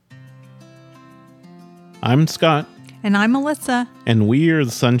I'm Scott. And I'm Melissa. And we are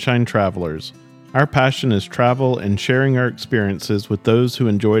the Sunshine Travelers. Our passion is travel and sharing our experiences with those who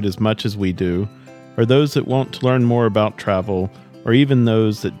enjoy it as much as we do, or those that want to learn more about travel, or even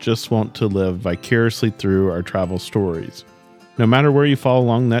those that just want to live vicariously through our travel stories. No matter where you fall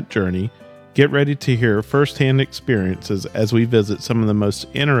along that journey, get ready to hear firsthand experiences as we visit some of the most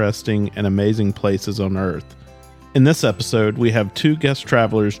interesting and amazing places on Earth. In this episode, we have two guest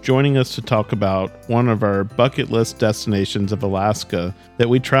travelers joining us to talk about one of our bucket list destinations of Alaska that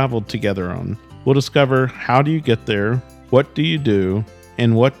we traveled together on. We'll discover how do you get there, what do you do,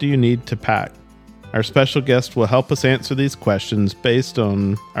 and what do you need to pack. Our special guest will help us answer these questions based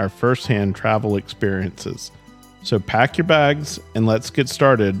on our firsthand travel experiences. So pack your bags and let's get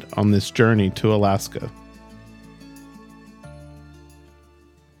started on this journey to Alaska.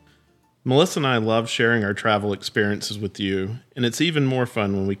 Melissa and I love sharing our travel experiences with you, and it's even more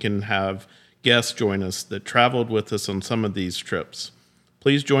fun when we can have guests join us that traveled with us on some of these trips.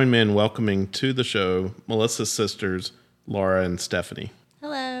 Please join me in welcoming to the show Melissa's sisters, Laura and Stephanie.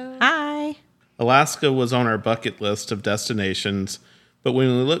 Hello. Hi. Alaska was on our bucket list of destinations, but when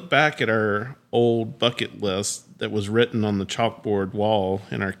we look back at our old bucket list that was written on the chalkboard wall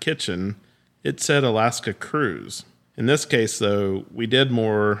in our kitchen, it said Alaska Cruise. In this case, though, we did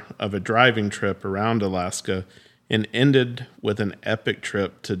more of a driving trip around Alaska and ended with an epic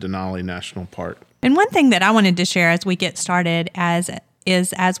trip to Denali National Park. And one thing that I wanted to share as we get started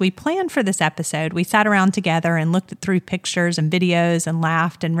is as we planned for this episode, we sat around together and looked through pictures and videos and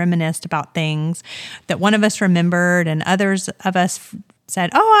laughed and reminisced about things that one of us remembered and others of us said,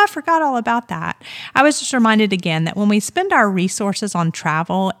 oh, I forgot all about that. I was just reminded again that when we spend our resources on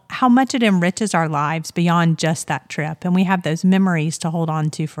travel, how much it enriches our lives beyond just that trip. And we have those memories to hold on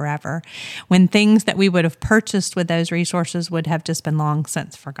to forever, when things that we would have purchased with those resources would have just been long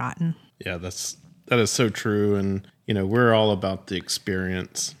since forgotten. Yeah, that is so true. And, we're all about the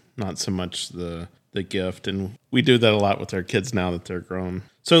experience, not so much the gift. And we do that a lot with our kids now that they're grown.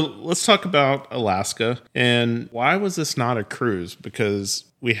 So let's talk about Alaska. And why was this not a cruise? Because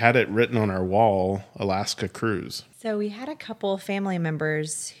we had it written on our wall, Alaska Cruise. So we had a couple family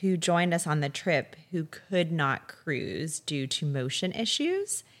members who joined us on the trip who could not cruise due to motion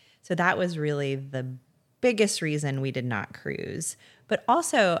issues. So that was really the biggest reason we did not cruise. But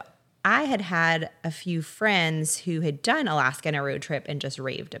also, I had a few friends who had done Alaska in a road trip and just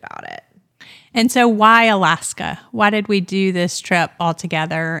raved about it. And so why Alaska? Why did we do this trip all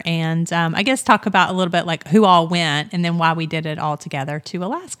together? And I guess talk about a little bit like who all went and then why we did it all together to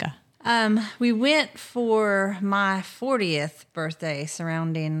Alaska. We went for my 40th birthday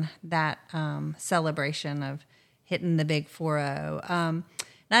surrounding that celebration of hitting the big 4-0. And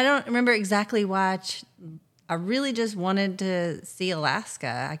I don't remember exactly why I really just wanted to see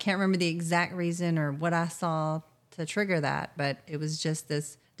Alaska. I can't remember the exact reason or what I saw to trigger that, but it was just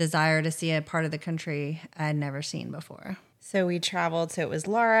this desire to see a part of the country I'd never seen before. So we traveled. So it was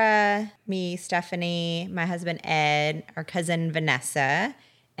Laura, me, Stephanie, my husband, Ed, our cousin, Vanessa,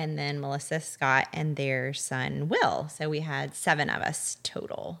 and then Melissa, Scott, and their son, Will. So we had 7 of us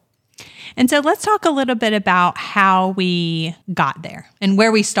total. And so let's talk a little bit about how we got there and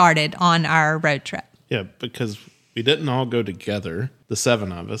where we started on our road trip. Yeah, because we didn't all go together, the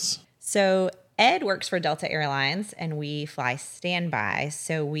 7 of us. So Ed works for Delta Airlines, and we fly standby.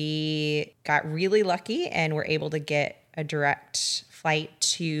 So we got really lucky and were able to get a direct flight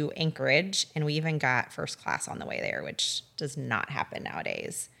to Anchorage, and we even got first class on the way there, which does not happen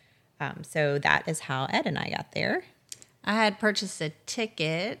nowadays. So that is how Ed and I got there. I had purchased a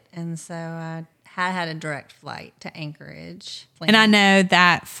ticket, and so I had a direct flight to Anchorage. And I know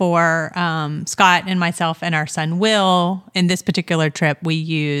that for Scott and myself and our son Will, in this particular trip, we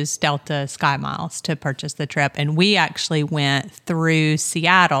used Delta Sky Miles to purchase the trip. And we actually went through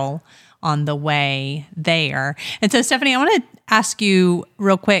Seattle on the way there. And so, Stephanie, I want to ask you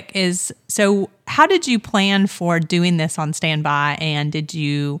real quick so how did you plan for doing this on standby? And did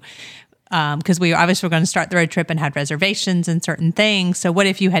you... because we obviously were going to start the road trip and had reservations and certain things. So what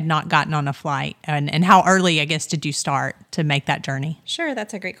if you had not gotten on a flight? And how early, I guess, did you start to make that journey? Sure,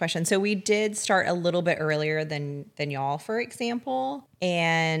 that's a great question. So we did start a little bit earlier than y'all, for example.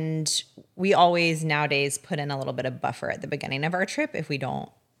 And we always nowadays put in a little bit of buffer at the beginning of our trip if we don't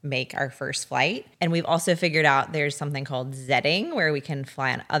make our first flight. And we've also figured out there's something called Zeding where we can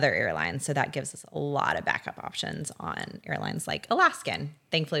fly on other airlines. So that gives us a lot of backup options on airlines like Alaskan.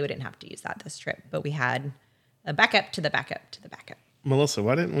 Thankfully, we didn't have to use that this trip, but we had a backup to the backup to the backup. Melissa,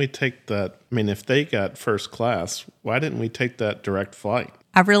 why didn't we take that? I mean, if they got first class, why didn't we take that direct flight?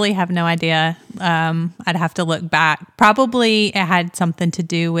 I really have no idea. I'd have to look back. Probably it had something to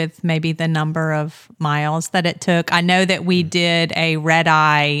do with maybe the number of miles that it took. I know that we did a red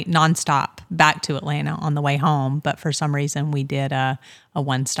eye nonstop back to Atlanta on the way home, but for some reason we did a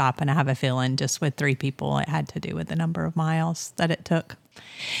one stop, and I have a feeling just with 3 people, it had to do with the number of miles that it took.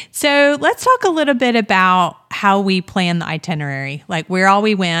 So let's talk a little bit about how we plan the itinerary, like where all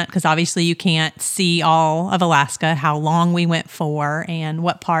we went, because obviously you can't see all of Alaska, how long we went for, and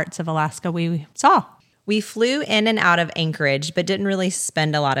what parts of Alaska we saw. We flew in and out of Anchorage, but didn't really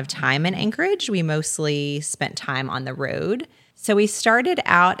spend a lot of time in Anchorage. We mostly spent time on the road. So we started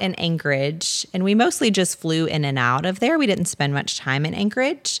out in Anchorage, and we mostly just flew in and out of there. We didn't spend much time in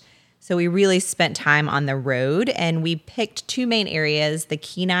Anchorage. So we really spent time on the road, and we picked 2 main areas, the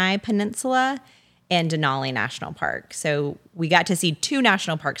Kenai Peninsula and Denali National Park. So we got to see 2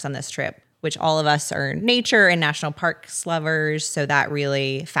 national parks on this trip, which all of us are nature and national parks lovers. So that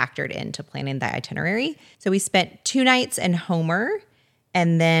really factored into planning the itinerary. So we spent 2 nights in Homer,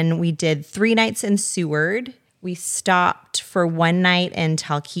 and then we did 3 nights in Seward. We stopped for 1 night in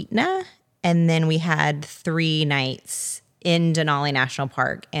Talkeetna, and then we had 3 nights in Denali National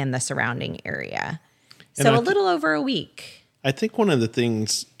Park and the surrounding area. So a little over a week. I think one of the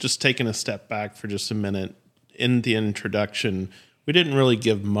things, just taking a step back for just a minute, in the introduction, we didn't really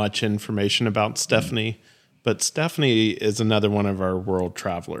give much information about Stephanie, but Stephanie is another one of our world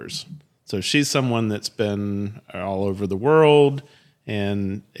travelers. So she's someone that's been all over the world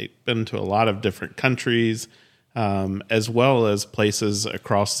and been to a lot of different countries, as well as places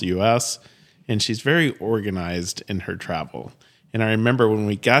across the U.S., and she's very organized in her travel. And I remember when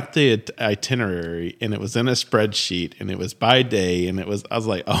we got the itinerary and it was in a spreadsheet and it was by day, and I was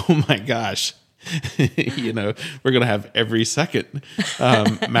like, oh my gosh, we're going to have every second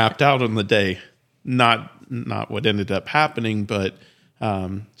mapped out on the day. Not what ended up happening, but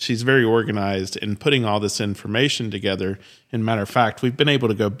she's very organized in putting all this information together. And matter of fact, we've been able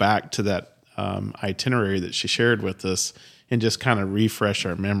to go back to that itinerary that she shared with us and just kind of refresh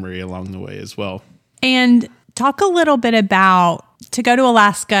our memory along the way as well. And talk a little bit about, to go to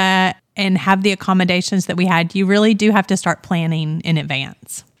Alaska and have the accommodations that we had, you really do have to start planning in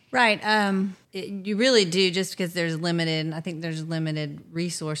advance. Right. You really do, just because there's limited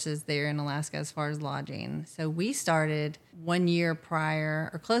resources there in Alaska as far as lodging. So we started 1 year prior,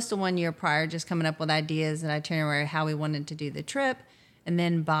 or close to 1 year prior, just coming up with ideas and itinerary, how we wanted to do the trip. And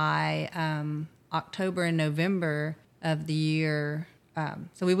then by October and November of the year,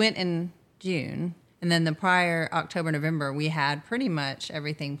 so we went in June, and then the prior October, November, we had pretty much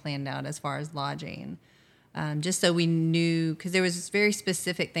everything planned out as far as lodging. Just so we knew, because there was very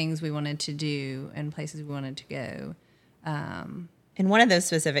specific things we wanted to do and places we wanted to go. And one of those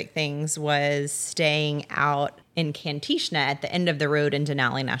specific things was staying out in Kantishna at the end of the road in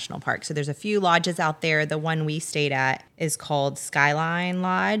Denali National Park. So there's a few lodges out there. The one we stayed at is called Skyline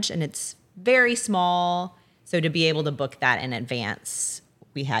Lodge, and it's very small. So to be able to book that in advance,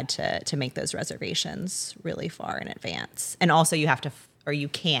 we had to make those reservations really far in advance. And also you have to, or you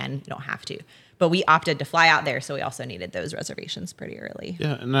don't have to, but we opted to fly out there. So we also needed those reservations pretty early.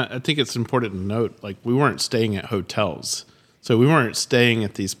 Yeah. And I think it's important to note, like, we weren't staying at hotels. So we weren't staying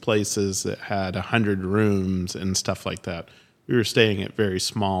at these places that had 100 rooms and stuff like that. We were staying at very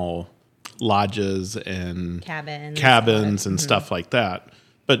small lodges and cabins and stuff like that.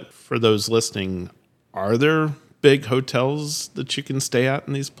 But for those listening, are there big hotels that you can stay at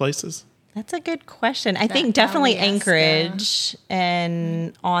in these places? That's a good question. I think definitely Anchorage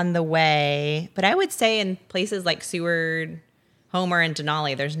and on the way. But I would say in places like Seward, Homer, and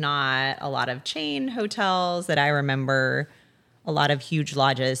Denali, there's not a lot of chain hotels that I remember, a lot of huge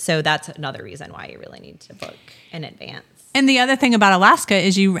lodges. So that's another reason why you really need to book in advance. And the other thing about Alaska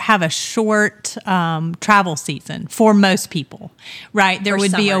is you have a short travel season for most people, right? There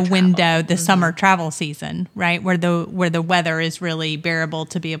would be a window, the summer travel season, right, where the weather is really bearable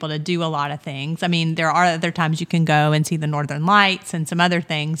to be able to do a lot of things. I mean, there are other times you can go and see the Northern Lights and some other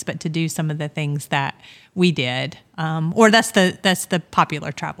things, but to do some of the things that we did, or that's the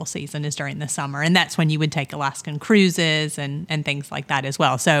popular travel season is during the summer, and that's when you would take Alaskan cruises and things like that as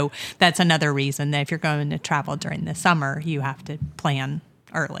well. So that's another reason that if you're going to travel during the summer, you have to plan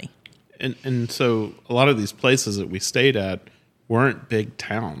early. And so a lot of these places that we stayed at weren't big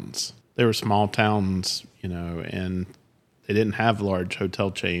towns. They were small towns, and they didn't have large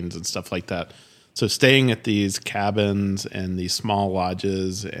hotel chains and stuff like that. So staying at these cabins and these small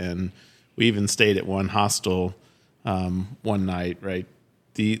lodges, and we even stayed at one hostel one night, right?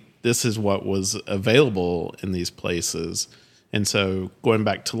 This is what was available in these places. And so going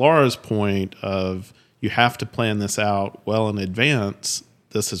back to Laura's point of you have to plan this out well in advance,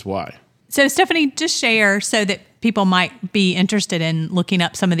 this is why. So, Stephanie, just share so that people might be interested in looking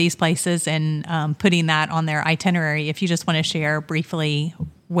up some of these places and putting that on their itinerary. If you just want to share briefly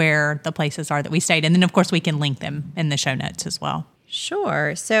where the places are that we stayed. And then, of course, we can link them in the show notes as well.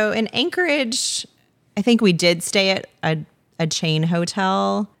 Sure. So in Anchorage, I think we did stay at a chain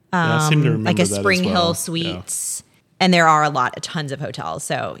hotel, I seem to remember like a that as Spring well. Hill Suites. And there are tons of hotels.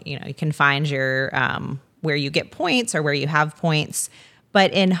 So, you can find your where you get points or where you have points.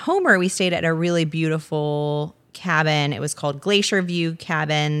 But in Homer, we stayed at a really beautiful cabin. It was called Glacier View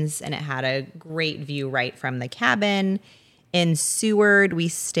Cabins, and it had a great view right from the cabin. In Seward, we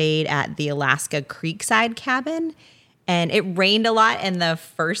stayed at the Alaska Creekside Cabin, and it rained a lot in the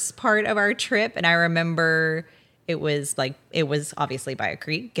first part of our trip. And I remember it was obviously by a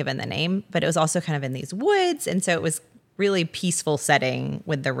creek, given the name, but it was also kind of in these woods. And so it was really peaceful setting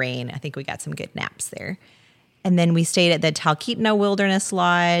with the rain. I think we got some good naps there. And then we stayed at the Talkeetna Wilderness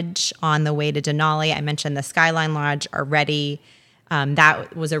Lodge on the way to Denali. I mentioned the Skyline Lodge already.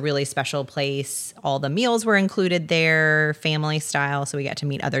 That was a really special place. All the meals were included there, family style, so we got to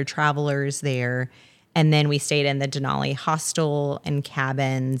meet other travelers there. And then we stayed in the Denali Hostel and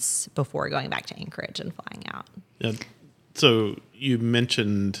cabins before going back to Anchorage and flying out. Yeah. So you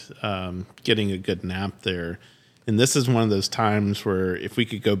mentioned getting a good nap there. And this is one of those times where if we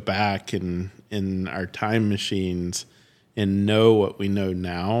could go back in our time machines and know what we know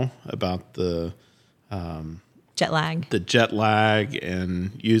now about the jet lag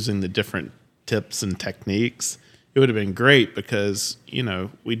and using the different tips and techniques, it would have been great because,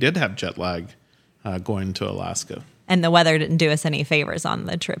 we did have jet lag going to Alaska. And the weather didn't do us any favors on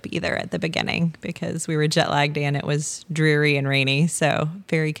the trip either at the beginning because we were jet lagged and it was dreary and rainy. So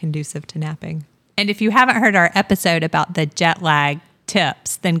very conducive to napping. And if you haven't heard our episode about the jet lag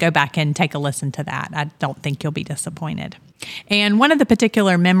tips, then go back and take a listen to that. I don't think you'll be disappointed. And one of the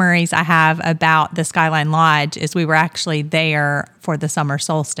particular memories I have about the Skyline Lodge is we were actually there for the summer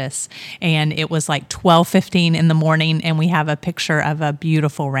solstice, and it was like 12:15 in the morning, and we have a picture of a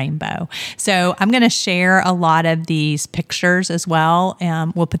beautiful rainbow. So I'm going to share a lot of these pictures as well.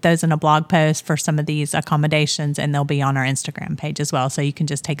 We'll put those in a blog post for some of these accommodations, and they'll be on our Instagram page as well. So you can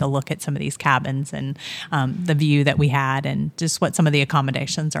just take a look at some of these cabins and the view that we had and just what some of the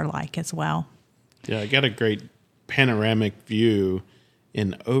accommodations are like as well. Yeah, I got a great panoramic view,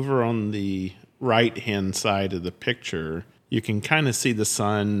 and over on the right hand side of the picture you can kind of see the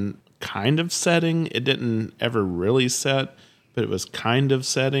sun kind of setting. It didn't ever really set, but it was kind of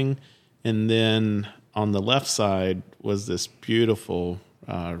setting. And then on the left side was this beautiful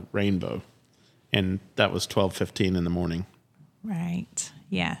rainbow, and that was 12:15 in the morning. Right.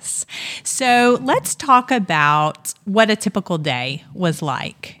 Yes. So let's talk about what a typical day was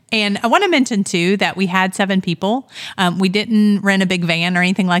like. And I want to mention, too, that we had 7 people. We didn't rent a big van or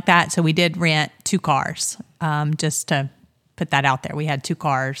anything like that. So we did rent 2 cars, just to put that out there. We had 2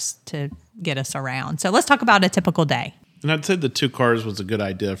 cars to get us around. So let's talk about a typical day. And I'd say the 2 cars was a good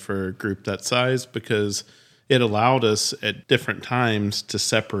idea for a group that size because it allowed us at different times to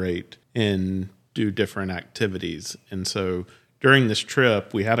separate and do different activities. And so during this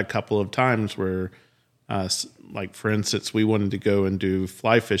trip, we had a couple of times where, like for instance, we wanted to go and do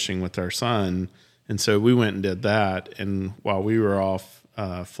fly fishing with our son. And so we went and did that. And while we were off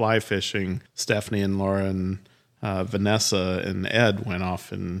fly fishing, Stephanie and Laura and Vanessa and Ed went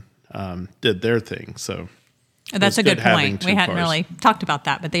off and did their thing. So that's a good point. We hadn't really talked about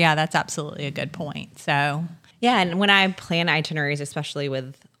that, but yeah, that's absolutely a good point. So yeah, and when I plan itineraries, especially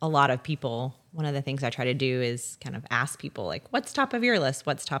with a lot of people, one of the things I try to do is kind of ask people, like, what's top of your list?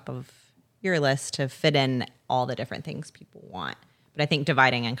 What's top of your list to fit in all the different things people want? But I think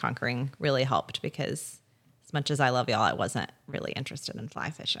dividing and conquering really helped because as much as I love y'all, I wasn't really interested in fly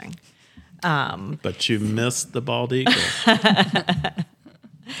fishing. But you missed the bald eagle.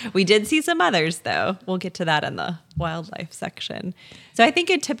 We did see some others, though. We'll get to that in the wildlife section. So I think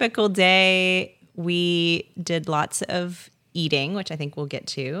a typical day, we did lots of eating, which I think we'll get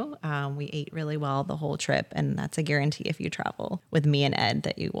to. We ate really well the whole trip, and that's a guarantee if you travel with me and Ed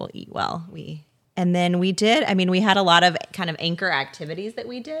that you will eat well. And then we had a lot of kind of anchor activities that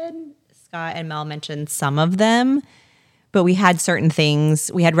we did. Scott and Mel mentioned some of them, but we had certain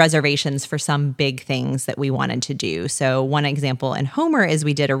things. We had reservations for some big things that we wanted to do. So one example in Homer is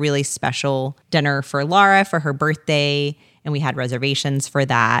we did a really special dinner for Laura for her birthday, and we had reservations for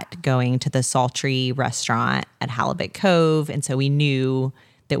that going to the Saltree restaurant at Halibut Cove. And so we knew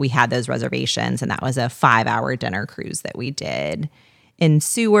that we had those reservations, and that was a 5-hour dinner cruise that we did. In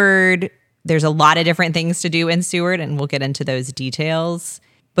Seward, there's a lot of different things to do in Seward, and we'll get into those details.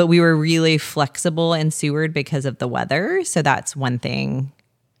 But we were really flexible in Seward because of the weather. So that's one thing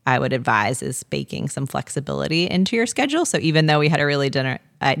I would advise is baking some flexibility into your schedule. So even though we had a really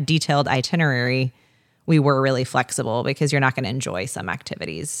detailed itinerary, we were really flexible because you're not going to enjoy some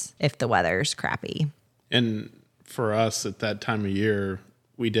activities if the weather's crappy. And for us at that time of year,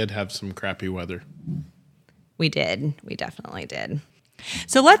 we did have some crappy weather. We did. We definitely did.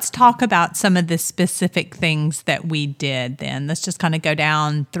 So let's talk about some of the specific things that we did then. Let's just kind of go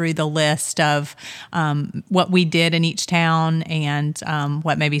down through the list of what we did in each town and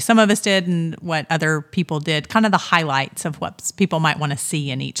what maybe some of us did and what other people did, kind of the highlights of what people might want to see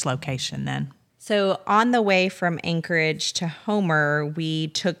in each location then. So on the way from Anchorage to Homer, we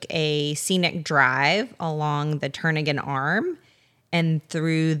took a scenic drive along the Turnagain Arm and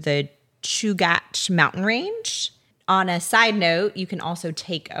through the Chugach mountain range. On a side note, you can also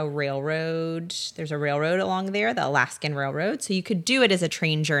take a railroad. There's a railroad along there, the Alaskan Railroad. So you could do it as a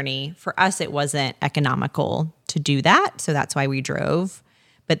train journey. For us, it wasn't economical to do that. So that's why we drove.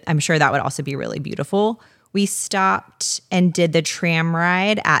 But I'm sure that would also be really beautiful. We stopped and did the tram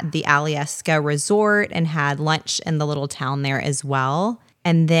ride at the Alyeska Resort and had lunch in the little town there as well.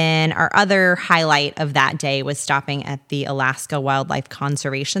 And then our other highlight of that day was stopping at the Alaska Wildlife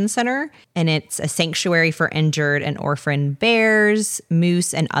Conservation Center. And it's a sanctuary for injured and orphaned bears,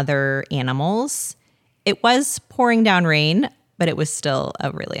 moose, and other animals. It was pouring down rain, but it was still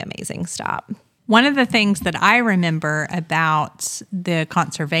a really amazing stop. One of the things that I remember about the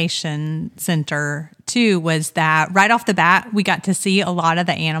conservation center too was that right off the bat, we got to see a lot of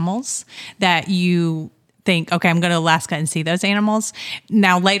the animals that you think, okay, I'm going to Alaska and see those animals.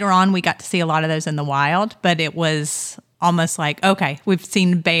 Now, later on, we got to see a lot of those in the wild, but it was almost like, okay, we've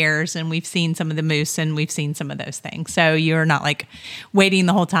seen bears and we've seen some of the moose and we've seen some of those things. So you're not like waiting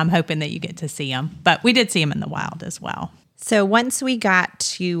the whole time hoping that you get to see them. But we did see them in the wild as well. So once we got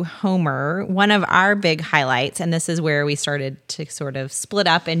to Homer, one of our big highlights, and this is where we started to sort of split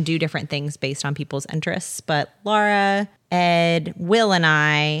up and do different things based on people's interests, but Laura, Ed, Will, and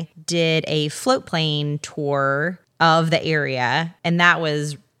I did a float plane tour of the area, and that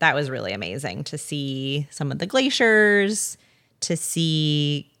was really amazing to see some of the glaciers, to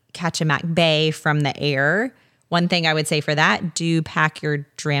see Kachemak Bay from the air. One thing I would say for that, do pack your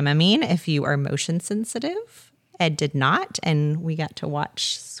Dramamine if you are motion sensitive. Ed did not, and we got to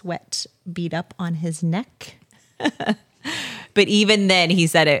watch sweat bead up on his neck. But even then, he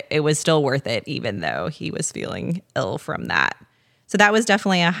said it was still worth it, even though he was feeling ill from that. So that was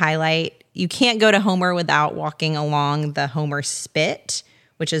definitely a highlight. You can't go to Homer without walking along the Homer Spit,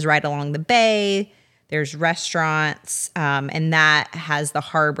 which is right along the bay. There's restaurants, and that has the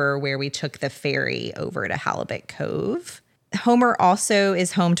harbor where we took the ferry over to Halibut Cove. Homer also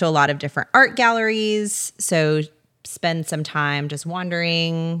is home to a lot of different art galleries, so spend some time just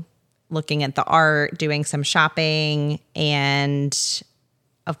wandering, looking at the art, doing some shopping, and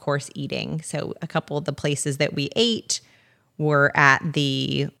of course eating. So a couple of the places that we ate were at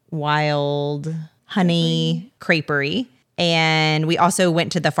the Wild Honey Creperie, and we also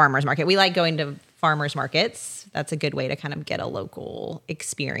went to the farmer's market. We like going to farmer's markets. That's a good way to kind of get a local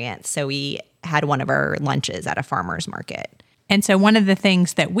experience. So we had one of our lunches at a farmer's market. And so one of the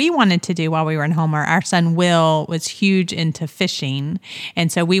things that we wanted to do while we were in Homer, our son Will was huge into fishing.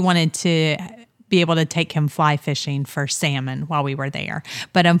 And so we wanted to be able to take him fly fishing for salmon while we were there.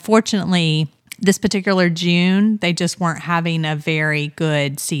 But unfortunately, this particular June, they just weren't having a very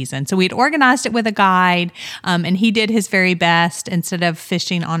good season. So we'd organized it with a guide, and he did his very best. Instead of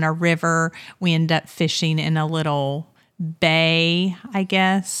fishing on a river, we ended up fishing in a little bay, I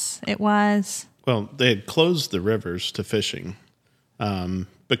guess it was. Well, they had closed the rivers to fishing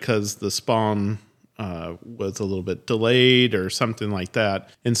because the spawn was a little bit delayed or something like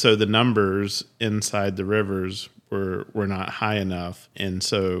that. And so the numbers inside the rivers were not high enough. And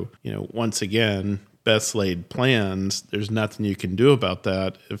so, once again, best laid plans, there's nothing you can do about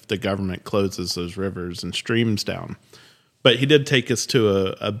that if the government closes those rivers and streams down. But he did take us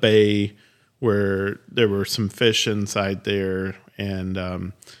to a bay where there were some fish inside there,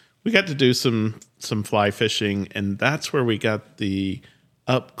 and we got to do some fly fishing, and that's where we got the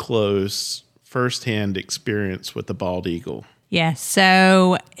up close, firsthand experience with the bald eagle. Yeah,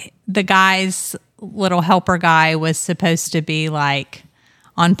 so the guy's little helper guy was supposed to be like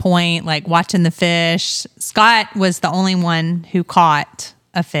on point, like watching the fish. Scott was the only one who caught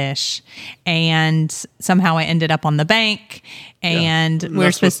a fish, and somehow it ended up on the bank, and we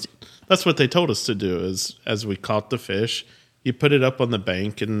were supposed to... That's what they told us to do, is as we caught the fish, you put it up on the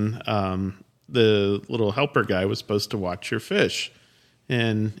bank, and the little helper guy was supposed to watch your fish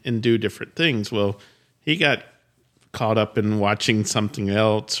and do different things. Well, he got caught up in watching something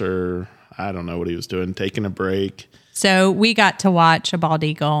else, or I don't know what he was doing, taking a break. So we got to watch a bald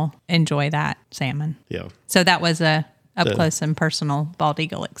eagle enjoy that salmon. Yeah. So that was a up close and personal bald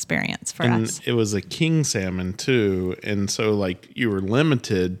eagle experience for And us. it was a king salmon too. And so like you were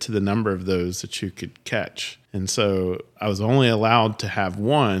limited to the number of those that you could catch. And so I was only allowed to have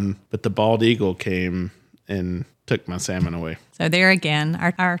one, but the bald eagle came and took my salmon away. So there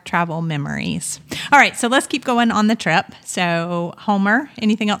again, our travel memories. All right, so let's keep going on the trip. So Homer,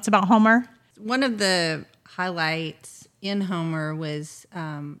 anything else about Homer? One of the highlights in Homer was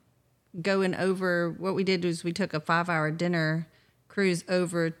going over. What we did was we took a 5-hour dinner cruise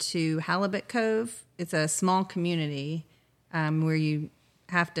over to Halibut Cove. It's a small community where you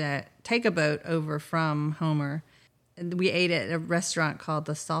have to take a boat over from Homer. And we ate at a restaurant called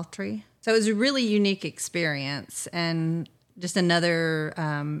The Saltry. So it was a really unique experience and just another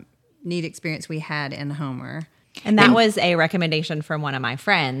neat experience we had in Homer. And that was a recommendation from one of my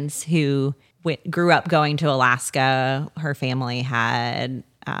friends who grew up going to Alaska. Her family had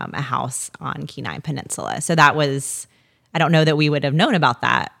a house on Kenai Peninsula. So that was, I don't know that we would have known about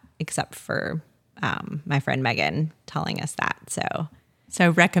that except for my friend Megan telling us that. So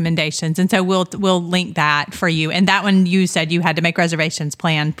recommendations. And so we'll link that for you. And that one you said you had to make reservations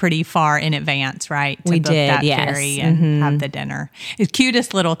planned pretty far in advance, right? We book did, that yes. ferry and have the dinner. It's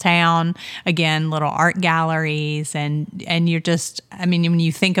cutest little town. Again, little art galleries. And you're just, I mean, when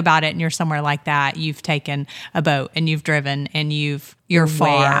you think about it and you're somewhere like that, you've taken a boat and you've driven and you're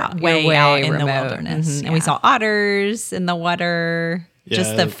far, way out in the wilderness. Mm-hmm. And we saw otters in the water. Yeah.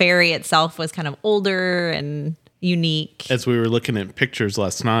 Just the ferry itself was kind of older and unique. As we were looking at pictures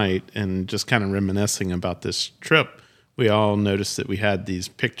last night and just kind of reminiscing about this trip, we all noticed that we had these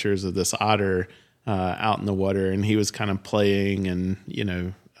pictures of this otter out in the water, and he was kind of playing and,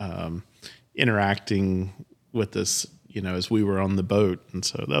 interacting with us, as we were on the boat. And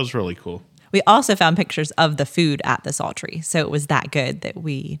so that was really cool. We also found pictures of the food at the Saltry. So it was that good that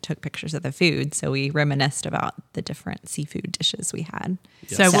we took pictures of the food. So we reminisced about the different seafood dishes we had.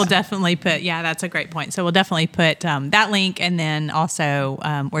 Yes. So we'll definitely put, that's a great point. So we'll definitely put that link and then also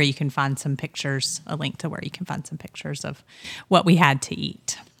where you can find some pictures, a link to where you can find some pictures of what we had to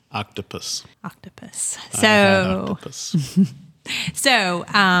eat. Octopus. So, Octopus. So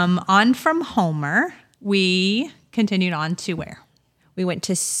on from Homer, we continued on to where? We went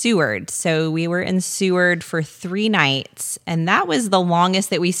to Seward. So we were in Seward for 3 nights, and that was the longest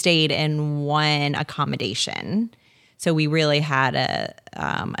that we stayed in one accommodation. So we really had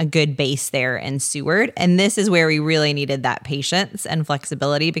a good base there in Seward. And this is where we really needed that patience and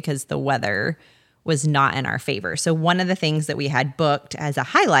flexibility because the weather was not in our favor. So one of the things that we had booked as a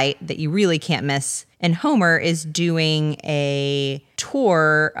highlight that you really can't miss in Homer is doing a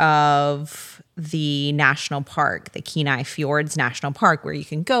tour of the national park, the Kenai Fjords National Park, where you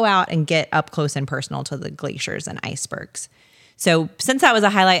can go out and get up close and personal to the glaciers and icebergs. So since that was a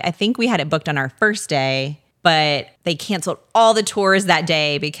highlight, I think we had it booked on our first day, but they canceled all the tours that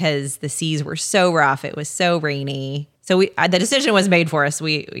day because the seas were so rough. It was so rainy. So the decision was made for us.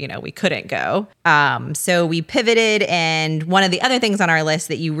 We couldn't go. So we pivoted, and one of the other things on our list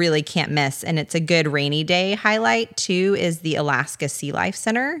that you really can't miss, and it's a good rainy day highlight too, is the Alaska Sea Life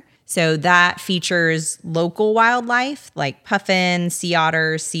Center. So that features local wildlife like puffins, sea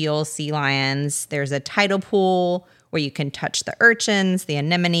otters, seals, sea lions. There's a tidal pool where you can touch the urchins, the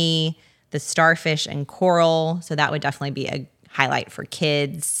anemone, the starfish, and coral. So that would definitely be a highlight for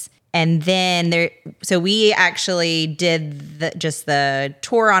kids. And then so we actually did just the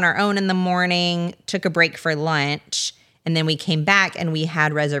tour on our own in the morning, took a break for lunch, and then we came back and we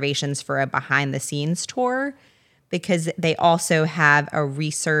had reservations for a behind the scenes tour because they also have a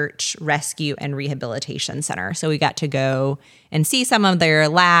research, rescue, and rehabilitation center. So we got to go and see some of their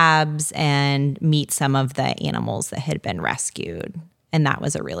labs and meet some of the animals that had been rescued. And that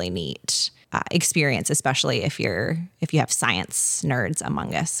was a really neat experience, especially if you have science nerds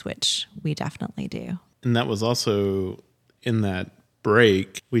among us, which we definitely do. And that was also in that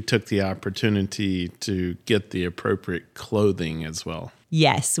break, we took the opportunity to get the appropriate clothing as well.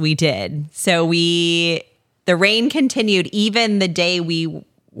 Yes, we did. So the rain continued even the day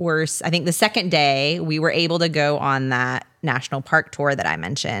I think the second day, we were able to go on that national park tour that I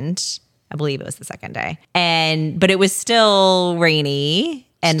mentioned. I believe it was the second day. But it was still rainy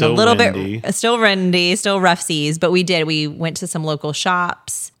and Still a little windy. bit still windy, still rough seas. But we went to some local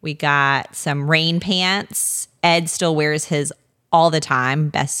shops. We got some rain pants. Ed still wears his all the time.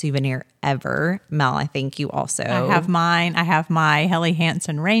 Best souvenir ever. Mel, I think you also. I have mine. I have my Helly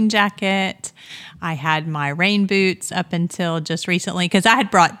Hansen rain jacket. I had my rain boots up until just recently because I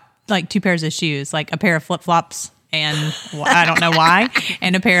had brought like 2 pairs of shoes, like a pair of flip-flops and I don't know why,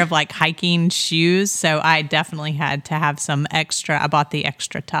 and a pair of like hiking shoes. So I definitely had to have some extra. I bought the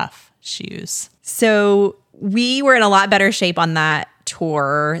extra tough shoes. So we were in a lot better shape on that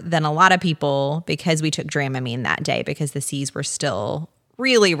tour than a lot of people because we took Dramamine that day because the seas were still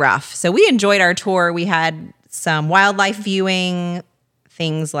really rough. So we enjoyed our tour. We had some wildlife viewing,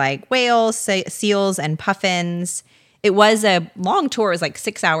 things like whales, seals, and puffins. It was a long tour. It was like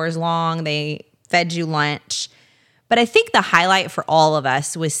 6 hours long. They fed you lunch. But I think the highlight for all of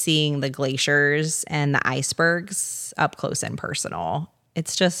us was seeing the glaciers and the icebergs up close and personal.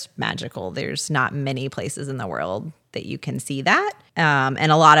 It's just magical. There's not many places in the world that you can see that.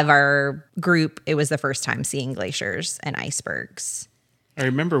 And a lot of our group, it was the first time seeing glaciers and icebergs. I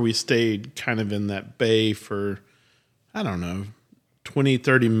remember we stayed kind of in that bay for, I don't know, 20,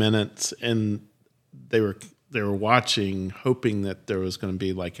 30 minutes, and they were watching, hoping that there was going to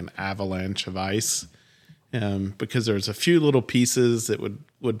be like an avalanche of ice, because there's a few little pieces that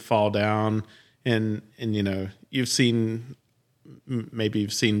would fall down, and you know, maybe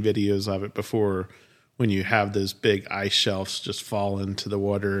you've seen videos of it before when you have those big ice shelves just fall into the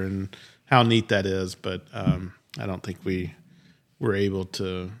water, and how neat that is. But I don't think we were able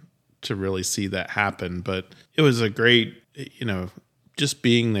to really see that happen. But it was a great, you know, just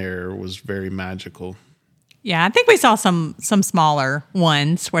being there was very magical. Yeah, I think we saw some smaller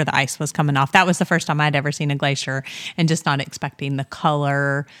ones where the ice was coming off. That was the first time I'd ever seen a glacier, and just not expecting the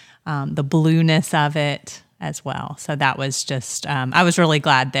color, the blueness of it as well. So that was just, I was really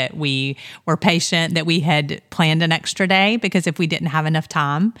glad that we were patient, that we had planned an extra day, because if we didn't have enough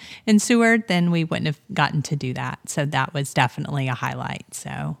time in Seward, then we wouldn't have gotten to do that. So that was definitely a highlight.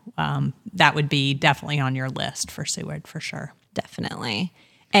 So that would be definitely on your list for Seward for sure. Definitely.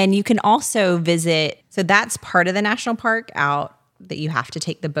 And you can also visit, so that's part of the national park out that you have to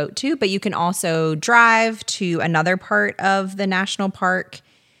take the boat to, but you can also drive to another part of the national park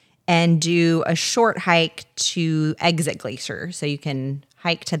and do a short hike to Exit Glacier. So you can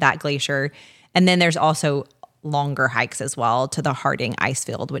hike to that glacier. And then there's also longer hikes as well to the Harding Ice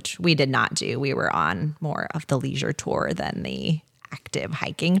Field, which we did not do. We were on more of the leisure tour than the active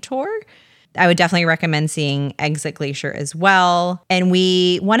hiking tour. I would definitely recommend seeing Exit Glacier as well. And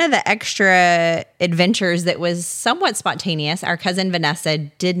one of the extra adventures that was somewhat spontaneous, our cousin Vanessa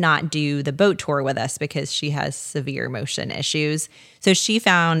did not do the boat tour with us because she has severe motion issues. So she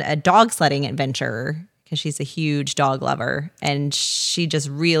found a dog sledding adventure because she's a huge dog lover. And she just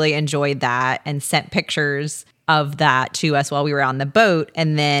really enjoyed that and sent pictures of that to us while we were on the boat.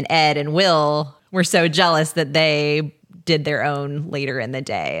 And then Ed and Will were so jealous that they did their own later in the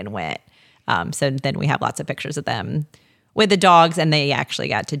day and went. So then we have lots of pictures of them with the dogs, and they actually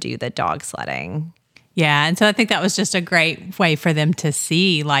got to do the dog sledding. Yeah, and so I think that was just a great way for them to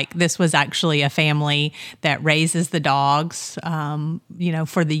see, like, this was actually a family that raises the dogs,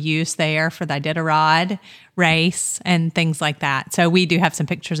 for the use there for the Iditarod race and things like that. So we do have some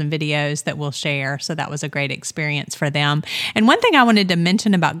pictures and videos that we'll share. So that was a great experience for them. And one thing I wanted to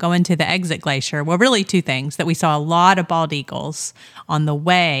mention about going to the Exit Glacier, well, really two things, that we saw a lot of bald eagles on the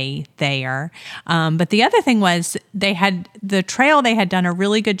way there. But the other thing was they had done a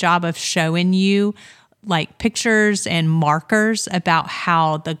really good job of showing you like pictures and markers about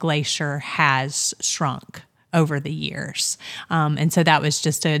how the glacier has shrunk over the years. And so that was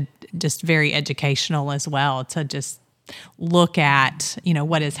just very educational as well, to just look at,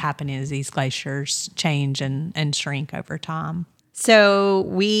 what is happening as these glaciers change and shrink over time. So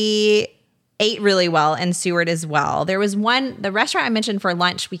we ate really well in Seward as well. There was the restaurant I mentioned for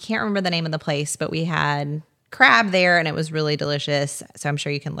lunch, we can't remember the name of the place, but we had crab there and it was really delicious. So I'm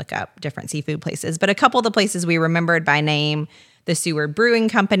sure you can look up different seafood places. But a couple of the places we remembered by name, the Seward Brewing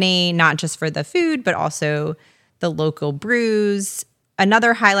Company, not just for the food, but also the local brews.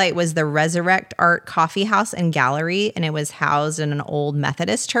 Another highlight was the Resurrect Art Coffee House and Gallery, and it was housed in an old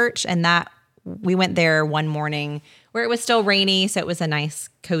Methodist church. And we went there one morning where it was still rainy, so it was a nice,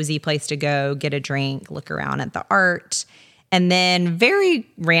 cozy place to go, get a drink, look around at the art. And then very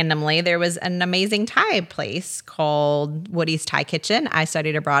randomly, there was an amazing Thai place called Woody's Thai Kitchen. I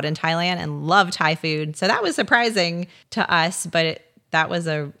studied abroad in Thailand and love Thai food. So that was surprising to us, but that was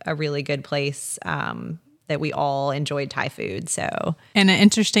a really good place that we all enjoyed Thai food. So, and an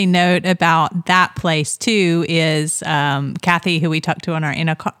interesting note about that place too is Kathy, who we talked to on our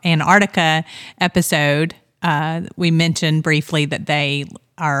Antarctica episode, we mentioned briefly that they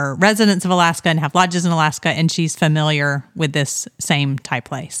are residents of Alaska and have lodges in Alaska, and she's familiar with this same Thai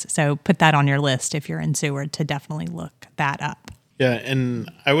place. So put that on your list if you're in Seward to definitely look that up. Yeah,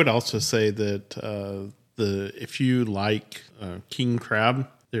 and I would also say that if you like king crab,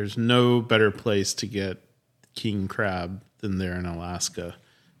 there's no better place to get king crab than there in Alaska.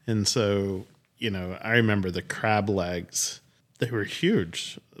 And so, I remember the crab legs. They were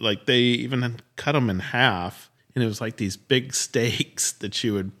huge. Like they even cut them in half, and it was like these big steaks that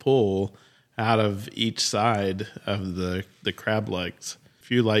you would pull out of each side of the crab legs.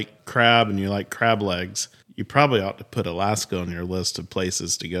 If you like crab and you like crab legs, you probably ought to put Alaska on your list of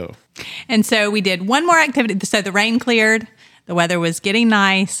places to go. And so we did one more activity. So the rain cleared, the weather was getting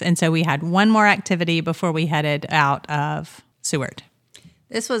nice, and so we had one more activity before we headed out of Seward.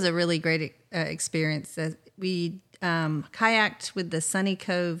 This was a really great experience. We kayaked with the Sunny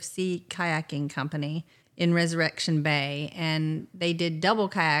Cove Sea Kayaking Company in Resurrection Bay, and they did double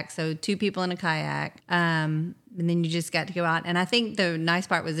kayak, so 2 people in a kayak, and then you just got to go out. And I think the nice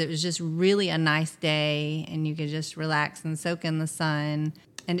part was it was just really a nice day, and you could just relax and soak in the sun,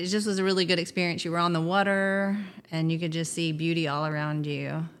 and it just was a really good experience. You were on the water, and you could just see beauty all around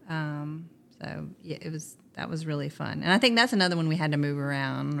you. So yeah, that was really fun. And I think that's another one we had to move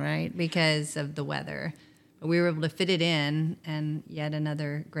around, right, because of the weather. But we were able to fit it in, and yet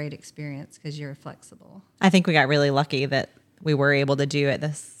another great experience because you're flexible. I think we got really lucky that we were able to do it.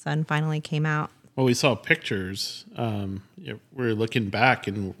 The sun finally came out. Well, we saw pictures. We're looking back,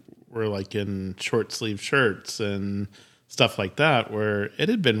 and we're like in short sleeve shirts and stuff like that, where it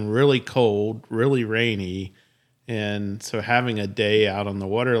had been really cold, really rainy. And so having a day out on the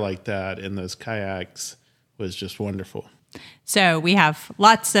water like that in those kayaks was just wonderful. So we have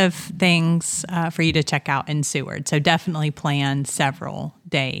lots of things for you to check out in Seward. So definitely plan several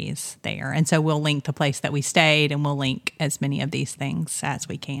days there. And so we'll link the place that we stayed, and we'll link as many of these things as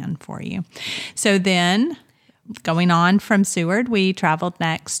we can for you. So then going on from Seward, we traveled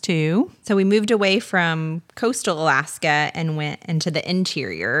next to... So we moved away from coastal Alaska and went into the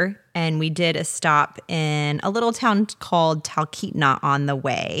interior, and we did a stop in a little town called Talkeetna on the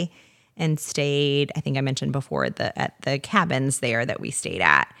way, and stayed, I think I mentioned before, at the cabins there that we stayed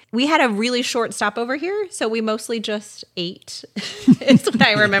at. We had a really short stop over here, so we mostly just ate, is what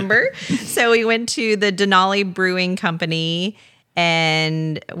I remember. So we went to the Denali Brewing Company,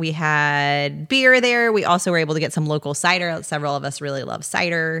 and we had beer there. We also were able to get some local cider. Several of us really love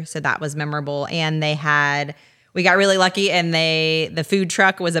cider, so that was memorable. And we got really lucky, and the food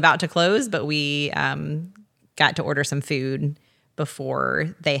truck was about to close, but we got to order some food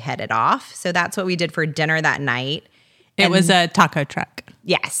before they headed off. So that's what we did for dinner that night. It was a taco truck.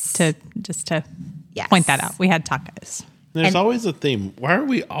 Yes. To point that out. We had tacos. There's always a theme. Why are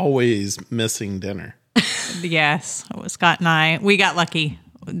we always missing dinner? Yes. It was Scott and I. We got lucky.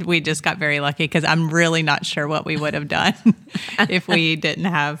 We just got very lucky because I'm really not sure what we would have done if we didn't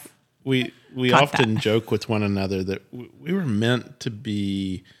have. We often joke with one another that we were meant to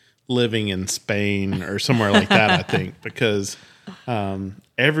be living in Spain or somewhere like that, I think, because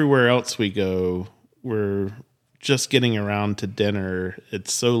everywhere else we go, we're just getting around to dinner.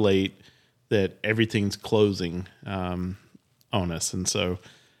 It's so late that everything's closing on us. And so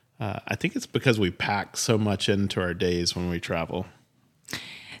I think it's because we pack so much into our days when we travel.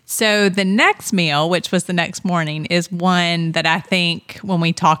 So the next meal, which was the next morning, is one that I think when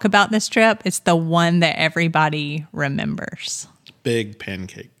we talk about this trip, it's the one that everybody remembers. Big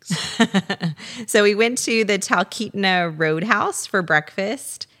pancakes. So we went to the Talkeetna Roadhouse for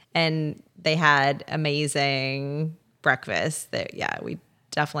breakfast, and they had amazing breakfast that, we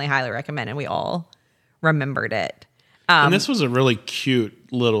definitely highly recommend, and we all remembered it. And this was a really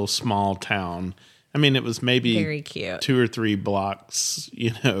cute little small town. I mean, it was maybe very cute. 2 or 3 blocks,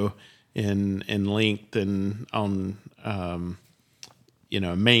 in length and on,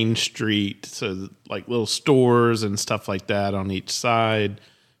 Main Street. So like little stores and stuff like that on each side,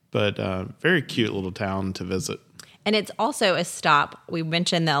 but very cute little town to visit. And it's also a stop. We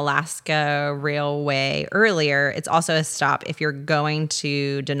mentioned the Alaska Railway earlier. It's also a stop if you're going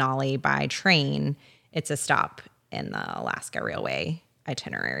to Denali by train. It's a stop in the Alaska Railway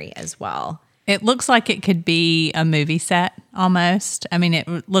itinerary as well. It looks like it could be a movie set almost. I mean, it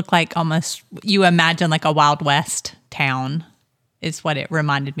looked like almost, you imagine like a Wild West town is what it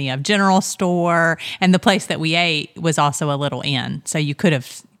reminded me of. General store, and the place that we ate was also a little inn. So you could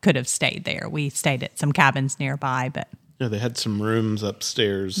have stayed there. We stayed at some cabins nearby, but yeah, they had some rooms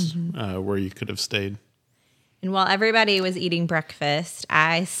upstairs where you could have stayed. And while everybody was eating breakfast,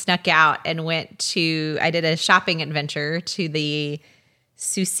 I snuck out and I did a shopping adventure to the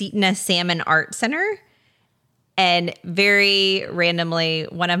Susitna Salmon Art Center. And very randomly,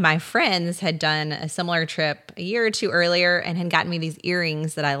 one of my friends had done a similar trip a year or 2 earlier and had gotten me these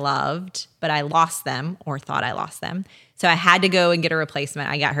earrings that I loved, but I lost them or thought I lost them. So I had to go and get a replacement.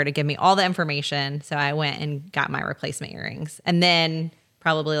 I got her to give me all the information. So I went and got my replacement earrings. And then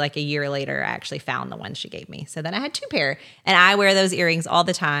probably like a year later, I actually found the one she gave me. So then I had 2 pair, and I wear those earrings all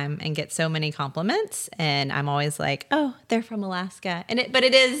the time and get so many compliments. And I'm always like, oh, they're from Alaska. But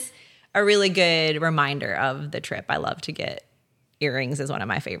it is a really good reminder of the trip. I love to get earrings is one of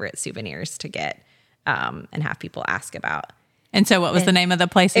my favorite souvenirs to get and have people ask about. And so what was the name of the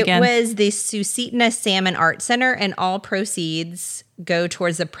place again? It was the Susitna Salmon Art Center, and all proceeds go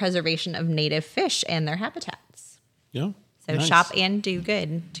towards the preservation of native fish and their habitats. Yeah. So shop and do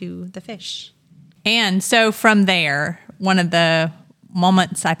good to the fish. And so from there, one of the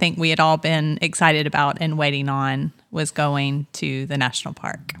moments I think we had all been excited about and waiting on was going to the national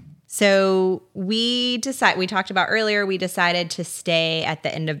park. So we talked about earlier, we decided to stay at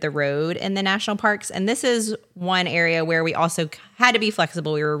the end of the road in the national parks. And this is one area where we also had to be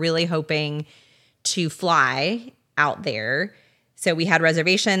flexible. We were really hoping to fly out there. So we had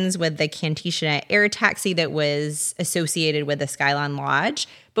reservations with the Kantishna air taxi that was associated with the Skyline Lodge,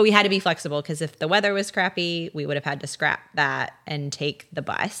 but we had to be flexible because if the weather was crappy, we would have had to scrap that and take the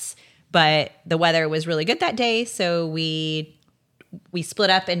bus. But the weather was really good that day, so we split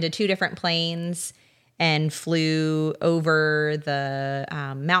up into 2 different planes and flew over the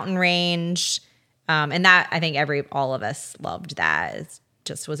mountain range. And that, I think all of us loved that. It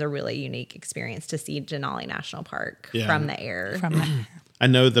just was a really unique experience to see Denali National Park from the air. I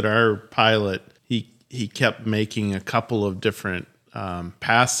know that our pilot, he kept making a couple of different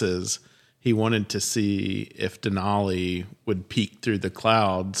passes. He wanted to see if Denali would peek through the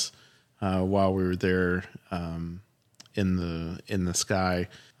clouds while we were there in the sky.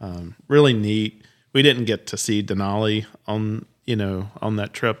 Really neat. We didn't get to see Denali on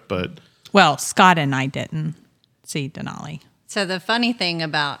that trip, but Well, Scott and I didn't see Denali. So the funny thing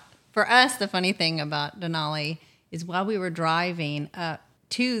about Denali is while we were driving up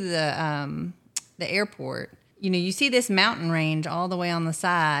to the airport, you see this mountain range all the way on the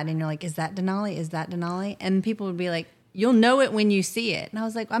side, and you're like, is that Denali? Is that Denali? And people would be like, you'll know it when you see it. And I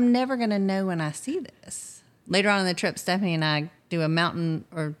was like, I'm never going to know when I see this. Later on in the trip, Stephanie and I do a mountain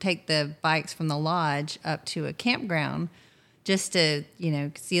or take the bikes from the lodge up to a campground just to,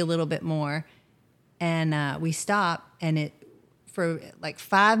 see a little bit more. And we stop, and for like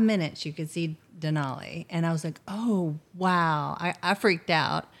 5 minutes, you could see Denali. And I was like, oh, wow. I freaked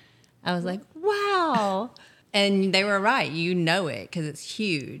out. I was like, wow. And they were right. You know it because it's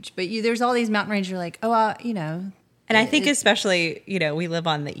huge. But there's all these mountain ranges. You're like, oh, And I think especially, we live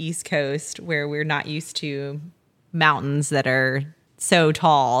on the East Coast where we're not used to mountains that are so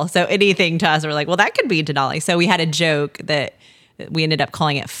tall. So anything to us, we're like, well, that could be Denali. So we had a joke that we ended up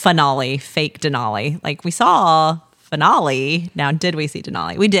calling it finale, fake Denali. Like we saw finale. Now, did we see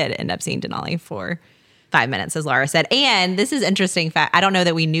Denali? We did end up seeing Denali for 5 minutes, as Laura said. And this is interesting fact. I don't know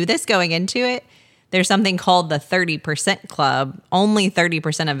that we knew this going into it. There's something called the 30% Club. Only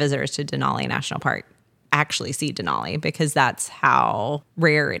 30% of visitors to Denali National Park actually see Denali because that's how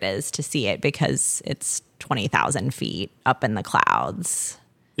rare it is to see it because it's 20,000 feet up in the clouds.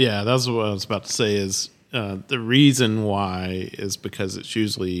 Yeah, that's what I was about to say is the reason why is because it's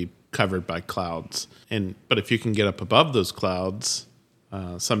usually covered by clouds. But if you can get up above those clouds,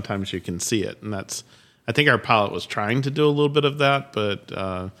 sometimes you can see it. And I think our pilot was trying to do a little bit of that,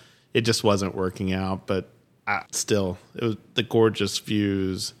 but it just wasn't working out. But still, it was the gorgeous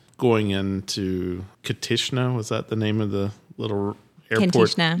views going into Kantishna. Was that the name of the little airport?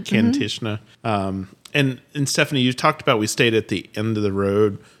 Kantishna. And Stephanie, you talked about we stayed at the end of the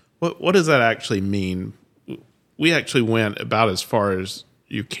road. What does that actually mean? We actually went about as far as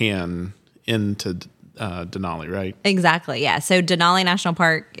you can into Denali, right? Exactly, yeah. So Denali National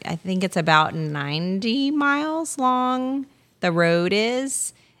Park, I think it's about 90 miles long, the road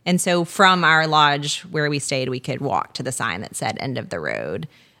is. And so from our lodge where we stayed, we could walk to the sign that said end of the road.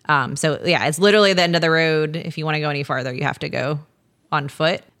 So yeah, it's literally the end of the road. If you want to go any farther, you have to go on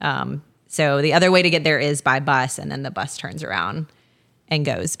foot. So the other way to get there is by bus, and then the bus turns around and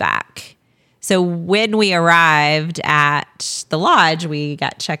goes back. So when we arrived at the lodge, we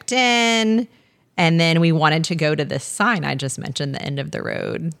got checked in, and then we wanted to go to this sign I just mentioned, the end of the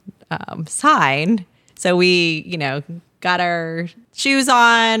road sign. So we, got our shoes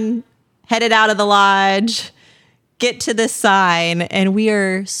on, headed out of the lodge, get to this sign, and we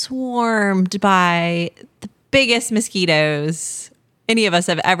are swarmed by the biggest mosquitoes any of us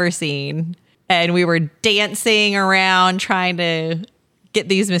have ever seen. And we were dancing around trying to get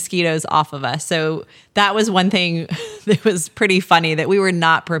these mosquitoes off of us. So that was one thing that was pretty funny that we were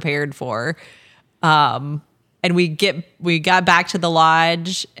not prepared for. And we got back to the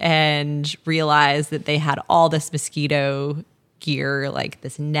lodge and realized that they had all this mosquito gear, like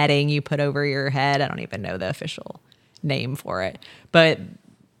this netting you put over your head. I don't even know the official name for it. But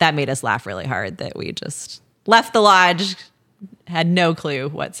that made us laugh really hard that we just left the lodge, had no clue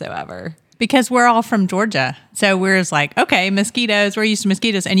whatsoever. Because we're all from Georgia. So we're just like, okay, mosquitoes, we're used to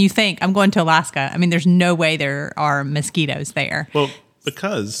mosquitoes. And you think, I'm going to Alaska. I mean, there's no way there are mosquitoes there. Well,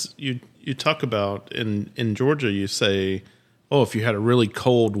 because you talk about in Georgia, you say, oh, if you had a really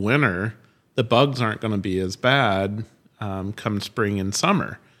cold winter, the bugs aren't going to be as bad come spring and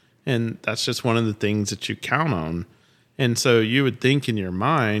summer. And that's just one of the things that you count on. And so you would think in your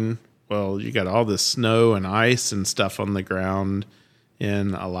mind, well, you got all this snow and ice and stuff on the ground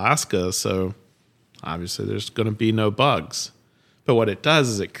in Alaska, so obviously there's going to be no bugs. But what it does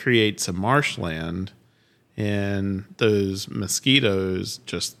is it creates a marshland, and those mosquitoes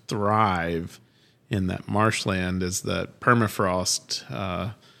just thrive in that marshland as that permafrost,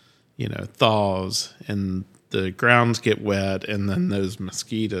 thaws and the grounds get wet, and then those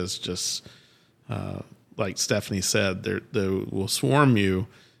mosquitoes just, like Stephanie said, they will swarm you,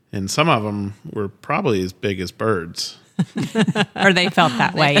 and some of them were probably as big as birds. Or they felt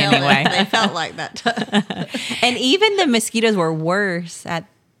that way anyway. They felt like that. And even the mosquitoes were worse at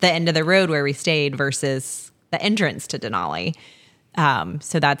the end of the road where we stayed versus the entrance to Denali.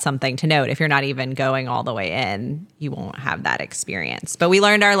 So that's something to note. If you're not even going all the way in, you won't have that experience. But we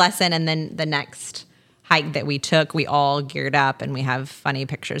learned our lesson, and then the next hike that we took, we all geared up, and we have funny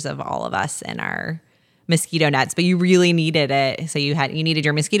pictures of all of us in our mosquito nets, but you really needed it. So you needed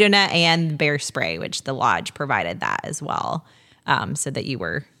your mosquito net and bear spray, which the lodge provided that as well, so that you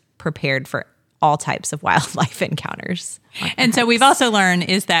were prepared for all types of wildlife encounters. And so we've also learned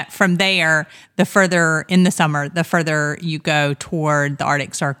is that from there, the further in the summer, the further you go toward the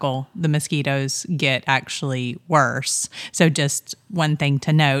Arctic Circle, the mosquitoes get actually worse. So just one thing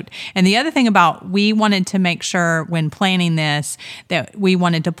to note. And the other thing about, we wanted to make sure when planning this that we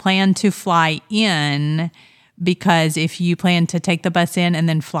wanted to plan to fly in, because if you plan to take the bus in and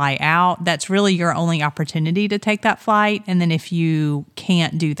then fly out, that's really your only opportunity to take that flight. And then if you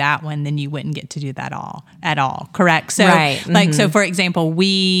can't do that one, then you wouldn't get to do that at all. Correct? So, right. So for example,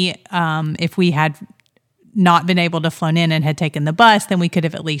 we, if we had not been able to flown in and had taken the bus, then we could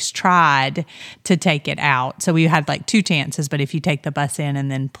have at least tried to take it out. So we had like 2 chances, but if you take the bus in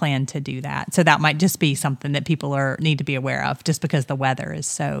and then plan to do that. So that might just be something that people need to be aware of, just because the weather is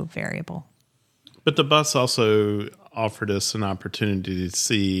so variable. But the bus also offered us an opportunity to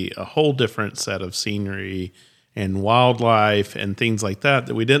see a whole different set of scenery and wildlife and things like that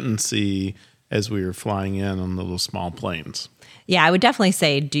we didn't see as we were flying in on the little small planes. Yeah, I would definitely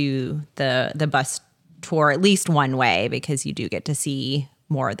say do the bus tour at least one way, because you do get to see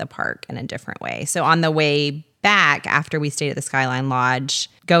more of the park in a different way. So on the way back, after we stayed at the Skyline Lodge,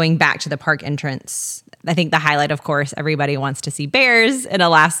 going back to the park entrance, I think the highlight, of course, everybody wants to see bears in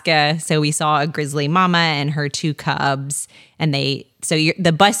Alaska. So we saw a grizzly mama and her 2 cubs. And the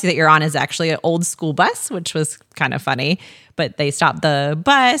bus that you're on is actually an old school bus, which was kind of funny. But they stopped the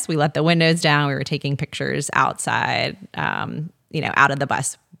bus. We let the windows down. We were taking pictures outside, out of the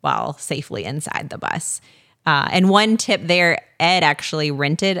bus while safely inside the bus. And one tip there, Ed actually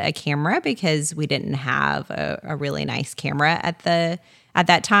rented a camera because we didn't have a really nice camera at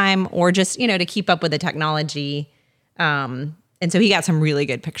that time, or just, to keep up with the technology. And so he got some really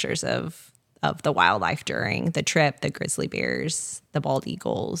good pictures of the wildlife during the trip, the grizzly bears, the bald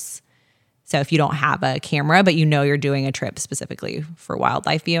eagles. So if you don't have a camera, but you're doing a trip specifically for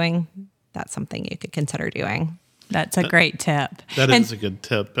wildlife viewing, that's something you could consider doing. That's a great tip. That is a good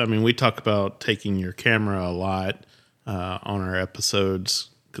tip. I mean, we talk about taking your camera a lot on our episodes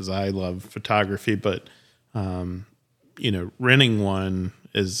because I love photography, but renting one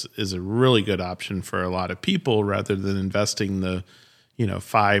is a really good option for a lot of people rather than investing the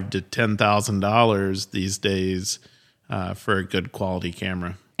 $5,000 to $10,000 these days for a good quality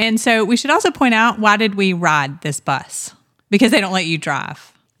camera. And so we should also point out, why did we ride this bus? Because they don't let you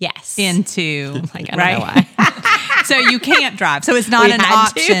drive. Yes. Into I don't know why. So you can't drive. So it's not an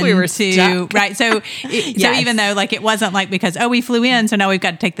option We were stuck. right. So even though it wasn't like because, we flew in, so now we've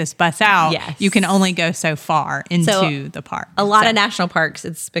got to take this bus out. Yes. You can only go so far into the park. A lot of national parks,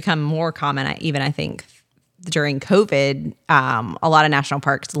 it's become more common, I think during COVID, a lot of national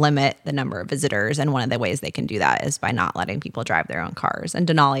parks limit the number of visitors. And one of the ways they can do that is by not letting people drive their own cars. And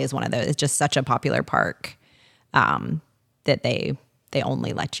Denali is one of those. It's just such a popular park that they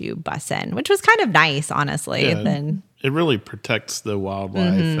only let you bus in, which was kind of nice, honestly. Yeah, then it really protects the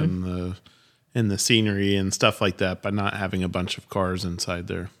wildlife and the scenery and stuff like that by not having a bunch of cars inside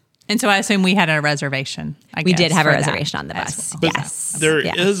there. And so I assume we had a reservation. We did have a reservation on the bus. But yes. There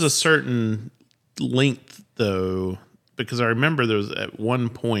is a certain length, though, because I remember there was at one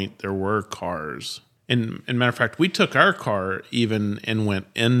point there were cars And matter of fact, we took our car even and went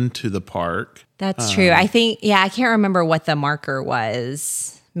into the park. That's true. I think, I can't remember what the marker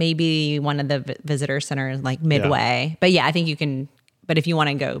was. Maybe one of the visitor centers, like midway. But I think you can, but if you want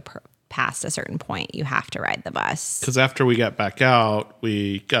to go past a certain point, you have to ride the bus. Because after we got back out,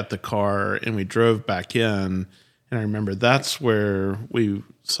 we got the car and we drove back in. And I remember that's where we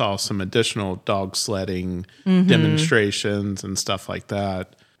saw some additional dog sledding demonstrations and stuff like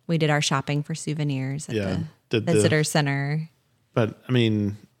that. We did our shopping for souvenirs at the visitor center. But I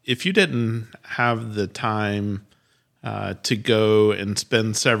mean, if you didn't have the time to go and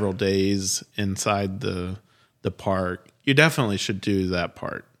spend several days inside the park, you definitely should do that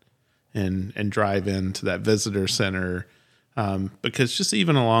part and drive into that visitor center. Because just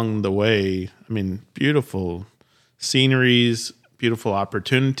even along the way, I mean, beautiful sceneries, beautiful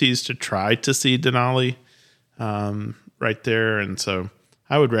opportunities to try to see Denali right there. And so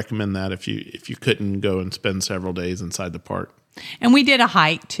I would recommend that if you couldn't go and spend several days inside the park. And we did a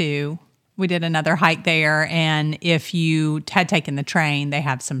hike too. We did another hike there. And if you had taken the train, they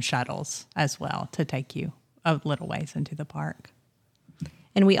have some shuttles as well to take you a little ways into the park.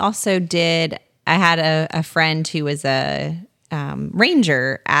 And we also I had a friend who was a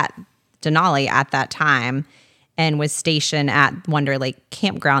ranger at Denali at that time and was stationed at Wonder Lake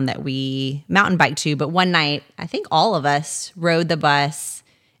Campground that we mountain biked to. But one night, I think all of us rode the bus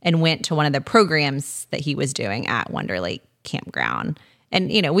and went to one of the programs that he was doing at Wonder Lake Campground. And,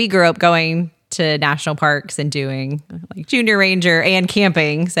 we grew up going to national parks and doing like junior ranger and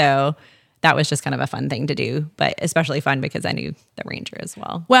camping. So that was just kind of a fun thing to do, but especially fun because I knew the ranger as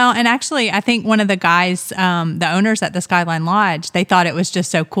well. Well, and actually, I think one of the guys, the owners at the Skyline Lodge, they thought it was just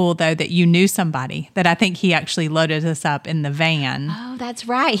so cool, though, that you knew somebody, that I think he actually loaded us up in the van. Oh, that's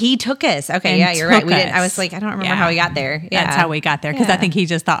right. He took us. Okay, you're right. We did. I was like, I don't remember how we got there. Yeah. That's how we got there, because I think he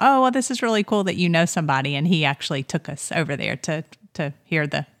just thought, oh, well, this is really cool that you know somebody, and he actually took us over there to hear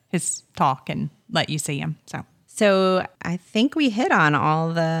his talk and let you see him. So I think we hit on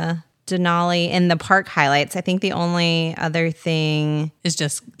all the Denali in the park highlights. I think the only other thing is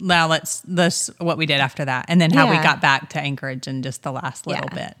just now let's what we did after that, and then how we got back to Anchorage in just the last little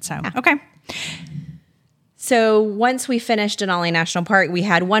bit. So okay. So once we finished Denali National Park, we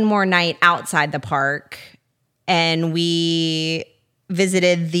had one more night outside the park, and we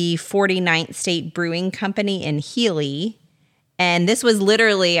visited the 49th State Brewing Company in Healy. And this was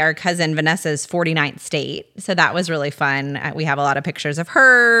literally our cousin Vanessa's 49th state. So that was really fun. We have a lot of pictures of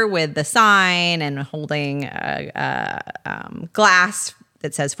her with the sign and holding a glass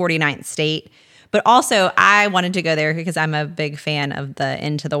that says 49th state. But also, I wanted to go there because I'm a big fan of the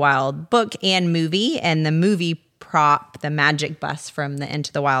Into the Wild book and movie. And the movie prop, the magic bus from the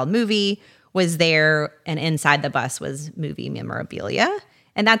Into the Wild movie, was there. And inside the bus was movie memorabilia.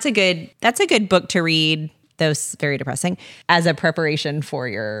 And that's a good book to read, though very depressing, as a preparation for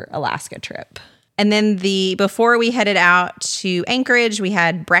your Alaska trip. And then before we headed out to Anchorage, we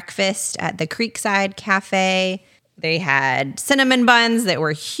had breakfast at the Creekside Cafe. They had cinnamon buns that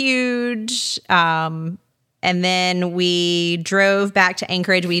were huge. And then we drove back to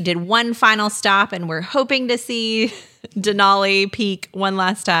Anchorage. We did one final stop, and we're hoping to see Denali Peak one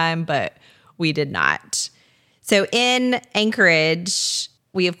last time, but we did not. So in Anchorage,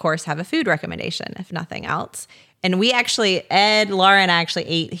 we, of course, have a food recommendation, if nothing else. And we actually, Laura and I actually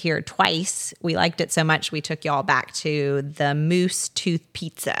ate here twice. We liked it so much, we took y'all back to the Moose Tooth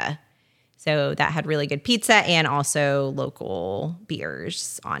Pizza. So that had really good pizza and also local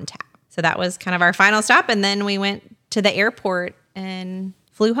beers on tap. So that was kind of our final stop. And then we went to the airport and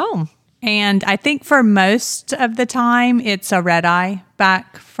flew home. And I think for most of the time, it's a red eye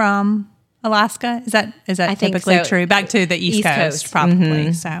back from Alaska. Is that typically true? Back to the East Coast. Probably.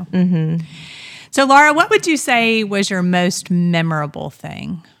 Mm-hmm. So Laura, what would you say was your most memorable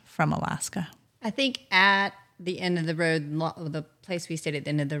thing from Alaska? I think at the end of the road, the place we stayed at the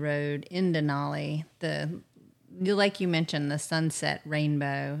end of the road in Denali, like you mentioned, the sunset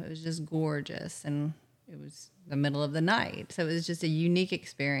rainbow, it was just gorgeous, and it was the middle of the night. So it was just a unique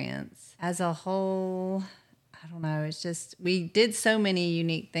experience. As a whole, I don't know. It's just, we did so many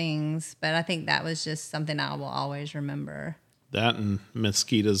unique things, but I think that was just something I will always remember. That and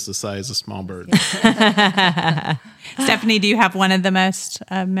mosquitoes the size of small birds. Stephanie, do you have one of the most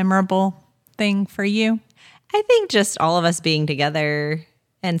memorable thing for you? I think just all of us being together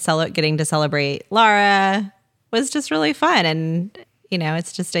and getting to celebrate Laura was just really fun. And,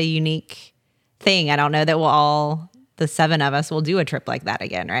 it's just a unique thing. I don't know that the 7 of us will do a trip like that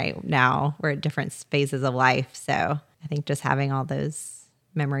again, right? Now we're at different phases of life. So I think just having all those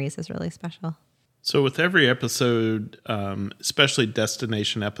memories is really special. So with every episode, especially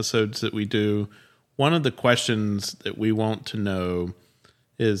destination episodes that we do, one of the questions that we want to know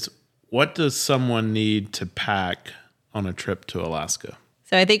is, what does someone need to pack on a trip to Alaska?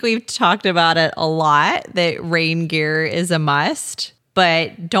 So I think we've talked about it a lot, that rain gear is a must,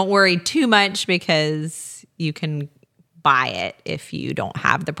 but don't worry too much because you can buy it if you don't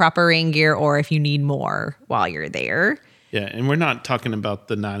have the proper rain gear or if you need more while you're there. Yeah, and we're not talking about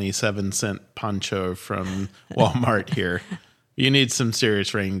the 97-cent poncho from Walmart here. You need some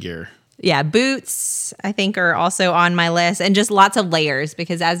serious rain gear. Yeah, boots, I think, are also on my list, and just lots of layers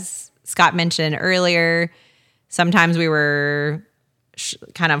because, as Scott mentioned earlier, sometimes we were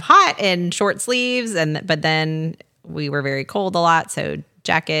kind of hot in short sleeves, but then we were very cold a lot, so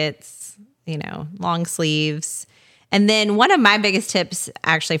jackets, long sleeves. And then one of my biggest tips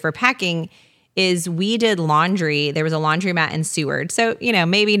actually for packing is we did laundry. There was a laundromat in Seward. So,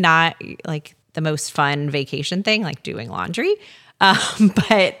 maybe not like the most fun vacation thing, like doing laundry.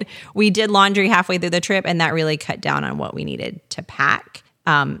 But we did laundry halfway through the trip, and that really cut down on what we needed to pack.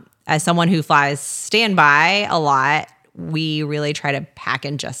 As someone who flies standby a lot, we really try to pack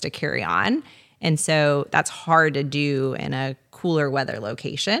in just a carry-on. And so that's hard to do in a cooler weather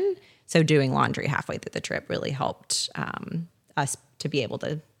location. So doing laundry halfway through the trip really helped us to be able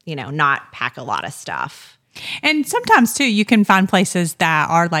to, not pack a lot of stuff. And sometimes too, you can find places that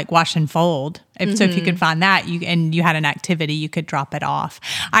are like wash and fold. So if you could find that, you had an activity, you could drop it off.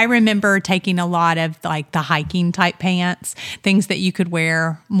 I remember taking a lot of like the hiking type pants, things that you could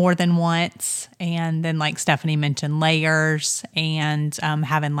wear more than once. And then like Stephanie mentioned, layers and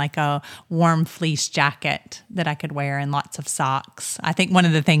having like a warm fleece jacket that I could wear and lots of socks. I think one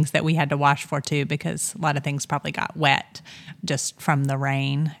of the things that we had to wash for too, because a lot of things probably got wet just from the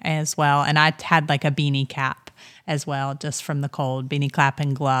rain as well. And I had like a beanie cap as well, just from the cold, beanie cap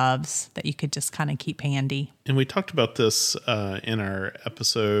and gloves that you could just kind of keep handy. And we talked about this in our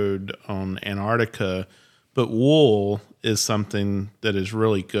episode on Antarctica, but wool is something that is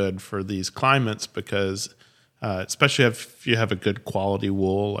really good for these climates because especially if you have a good quality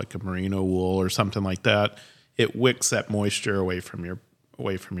wool, like a merino wool or something like that, it wicks that moisture away from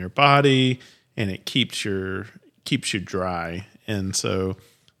your body, and it keeps you dry. And so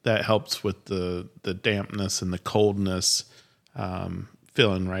that helps with the dampness and the coldness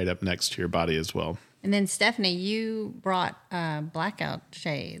filling right up next to your body as well. And then Stephanie, you brought blackout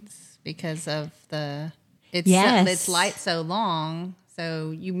shades because of it's light so long.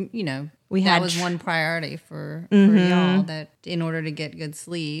 So that was one priority for y'all, that in order to get good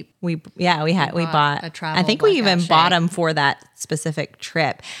sleep. We bought a travel. I think we even shade. bought them for that specific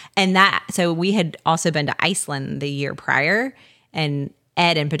trip. And so we had also been to Iceland the year prior, and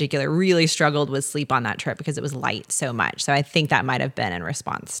Ed in particular really struggled with sleep on that trip because it was light so much. So I think that might have been in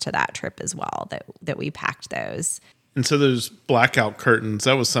response to that trip as well that we packed those. And so those blackout curtains,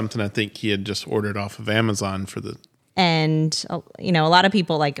 that was something I think he had just ordered off of Amazon for the... And, a lot of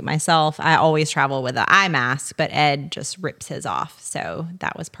people like myself, I always travel with an eye mask, but Ed just rips his off. So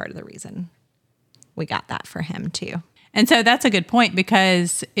that was part of the reason we got that for him too. And so that's a good point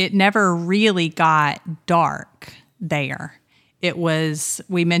because it never really got dark there. It was,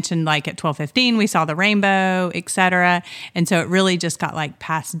 we mentioned like at 12:15, we saw the rainbow, et cetera. And so it really just got like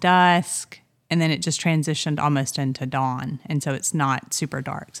past dusk, and then it just transitioned almost into dawn. And so it's not super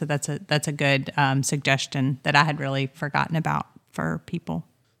dark. So that's a good suggestion that I had really forgotten about for people.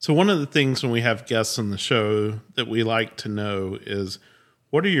 So one of the things when we have guests on the show that we like to know is,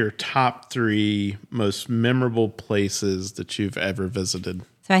 what are your top 3 most memorable places that you've ever visited?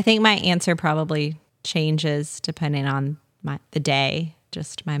 So I think my answer probably changes depending on the day,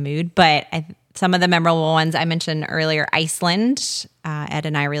 just my mood. But some of the memorable ones I mentioned earlier, Iceland. Ed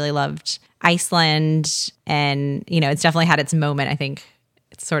and I really loved Iceland, and it's definitely had its moment. I think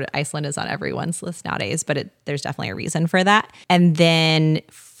it's sort of, Iceland is on everyone's list nowadays, but there's definitely a reason for that. And then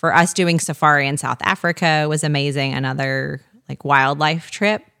for us, doing safari in South Africa was amazing. Another like wildlife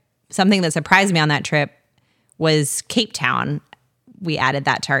trip. Something that surprised me on that trip was Cape Town. We added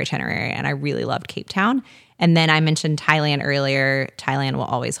that to our itinerary, and I really loved Cape Town. And then I mentioned Thailand earlier. Thailand will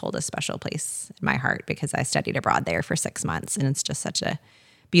always hold a special place in my heart because I studied abroad there for 6 months, and it's just such a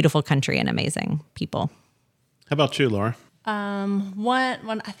beautiful country and amazing people. How about you, Laura?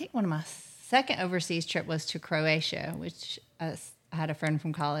 I think one of my second overseas trip was to Croatia, which I had a friend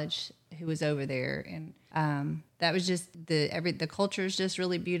from college who was over there, and that was just the culture is just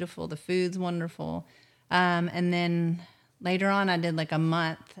really beautiful. The food's wonderful, and then later on, I did like a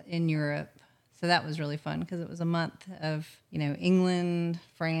month in Europe. So that was really fun because it was a month of, England,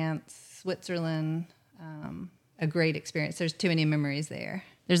 France, Switzerland, a great experience. There's too many memories there.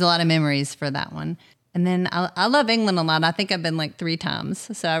 There's a lot of memories for that one. And then I love England a lot. I think I've been like 3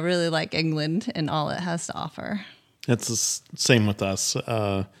 times. So I really like England and all it has to offer. It's the same with us.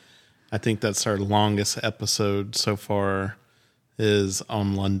 I think that's our longest episode so far is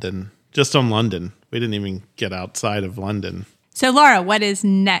on London. Just on London. We didn't even get outside of London. So, Laura, what is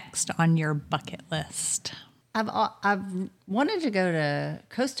next on your bucket list? I've wanted to go to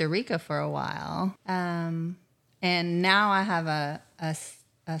Costa Rica for a while. And now I have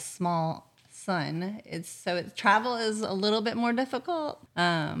a small son. Travel is a little bit more difficult.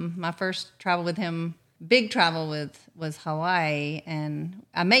 My first travel with him, big travel was Hawaii, and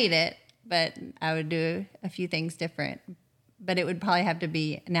I made it, but I would do a few things different. But it would probably have to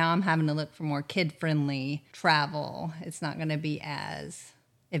be, now I'm having to look for more kid-friendly travel. It's not going to be as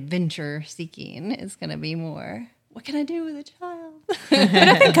adventure-seeking. It's going to be more, what can I do with a child? But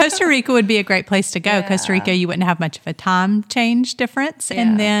I think Costa Rica would be a great place to go. Yeah. Costa Rica, you wouldn't have much of a time change difference. Yeah.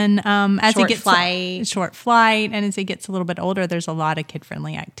 And then as he gets short flight, and as he gets a little bit older, there's a lot of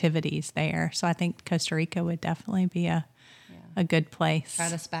kid-friendly activities there. So I think Costa Rica would definitely be a good place. Try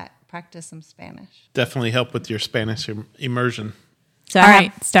to practice some Spanish. Definitely help with your Spanish immersion. So all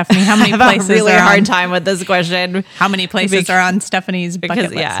right, Stephanie, how many places I have a really hard time with this question. How many places are on Stephanie's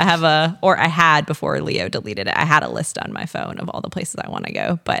bucket list? Yeah, I had before Leo deleted it, I had a list on my phone of all the places I want to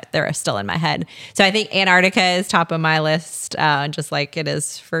go, but they're still in my head. So I think Antarctica is top of my list, just like it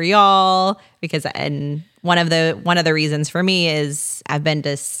is for y'all, because one of the reasons for me is I've been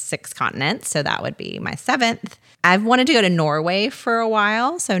to 6 continents, so that would be my 7th. I've wanted to go to Norway for a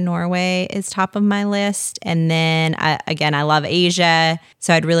while, so Norway is top of my list. And then, I love Asia,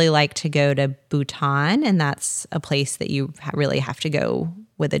 so I'd really like to go to Bhutan, and that's a place that you really have to go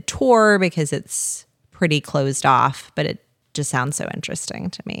with a tour because it's pretty closed off, but it just sounds so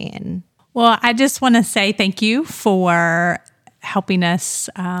interesting to me. And well, I just want to say thank you for helping us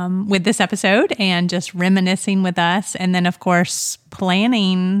with this episode and just reminiscing with us, and then, of course,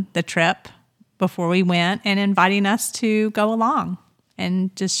 planning the trip before we went and inviting us to go along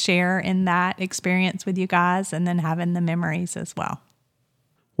and just share in that experience with you guys and then having the memories as well.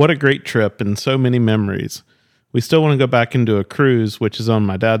 What a great trip and so many memories. We still want to go back and do a cruise, which is on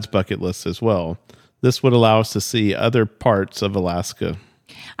my dad's bucket list as well. This would allow us to see other parts of Alaska.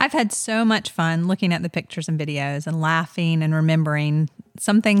 I've had so much fun looking at the pictures and videos and laughing and remembering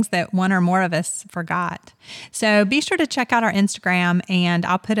some things that one or more of us forgot. So be sure to check out our Instagram, and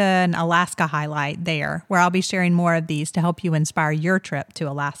I'll put an Alaska highlight there where I'll be sharing more of these to help you inspire your trip to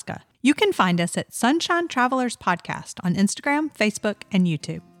Alaska. You can find us at Sunshine Travelers Podcast on Instagram, Facebook, and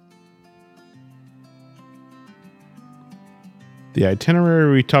YouTube. The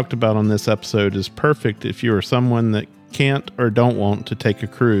itinerary we talked about on this episode is perfect if you are someone that can't or don't want to take a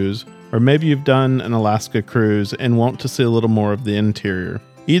cruise, or maybe you've done an Alaska cruise and want to see a little more of the interior.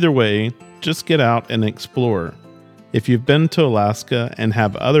 Either way, just get out and explore. If you've been to Alaska and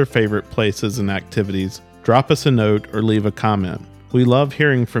have other favorite places and activities, drop us a note or leave a comment. We love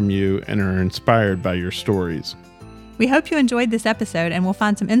hearing from you and are inspired by your stories. We hope you enjoyed this episode and will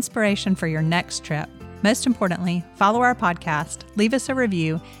find some inspiration for your next trip. Most importantly, follow our podcast, leave us a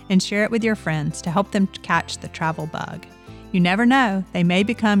review, and share it with your friends to help them catch the travel bug. You never know, they may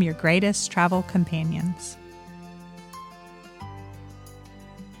become your greatest travel companions.